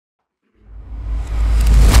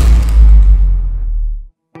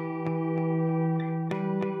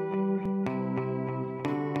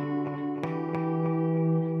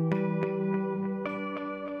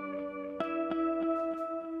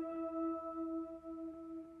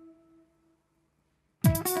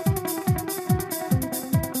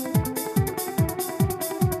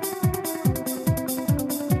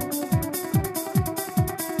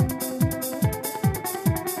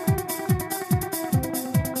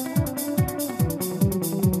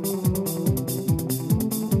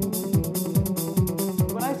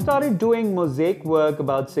started doing mosaic work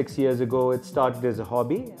about 6 years ago. It started as a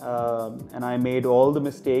hobby, and I made all the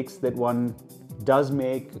mistakes that one does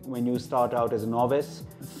make when you start out as a novice.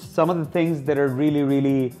 Some of the things that are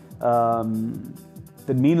really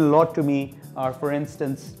that mean a lot to me are, for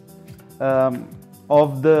instance,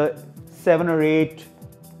 of the 7 or 8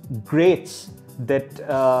 greats that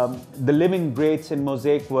the living greats in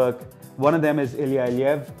mosaic work, one of them is Ilya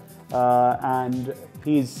Ilyev, and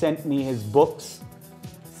he's sent me his books.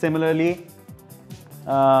 Similarly,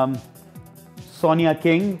 Sonia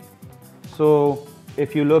King. So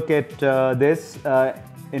if you look at this,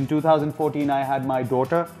 in 2014 I had my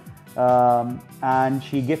daughter, and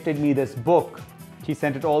she gifted me this book. She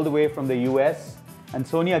sent it all the way from the US, and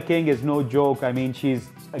Sonia King is no joke. I mean, she's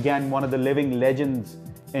again one of the living legends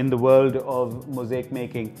in the world of mosaic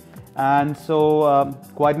making, and so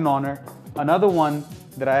quite an honor. Another one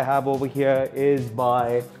that I have over here is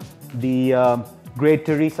by the great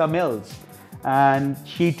Teresa Mills, and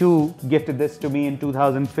she too gifted this to me in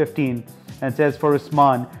 2015, and says, "For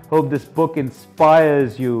Usman, hope this book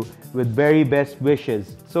inspires you with very best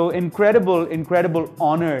wishes." So incredible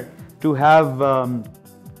honor to have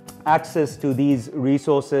access to these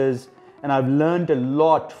resources, and I've learned a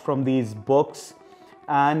lot from these books.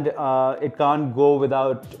 And it can't go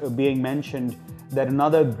without being mentioned that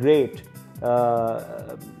another great,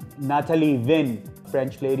 Nathalie Vin,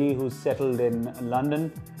 French lady who's settled in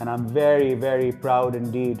London, and I'm very proud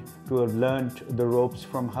indeed to have learned the ropes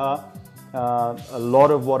from her. A lot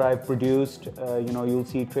of what I've produced, you'll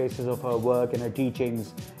see traces of her work and her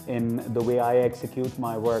teachings in the way I execute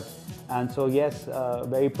my work. And so yes,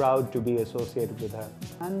 very proud to be associated with her.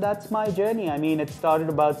 And that's my journey. I mean, it started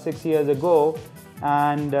about 6 years ago,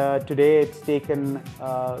 and today it's taken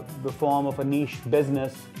the form of a niche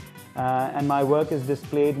business, and my work is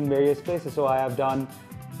displayed in various places. So I have done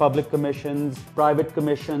public commissions, private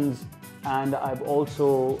commissions, and I've also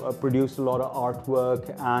produced a lot of artwork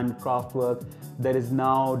and craft work that is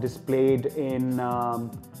now displayed in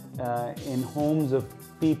homes of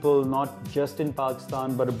people, not just in Pakistan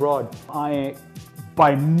but abroad. I,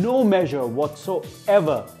 by no measure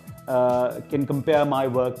whatsoever, can compare my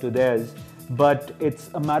work to theirs, but it's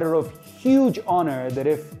a matter of huge honor that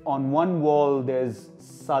if on one wall there's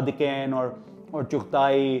Sadiqain or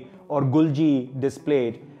Chughtai or Gulji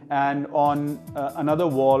displayed, and on another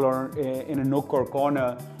wall or in a nook or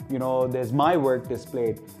corner, there's my work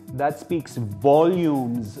displayed. That speaks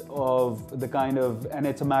volumes of the kind of, and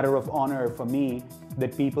it's a matter of honor for me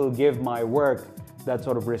that people give my work that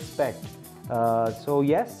sort of respect. So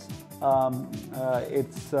yes, I'm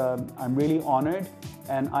really honored,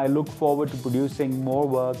 and I look forward to producing more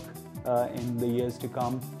work in the years to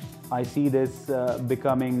come. I see this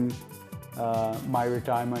becoming my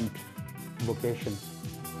retirement vocation.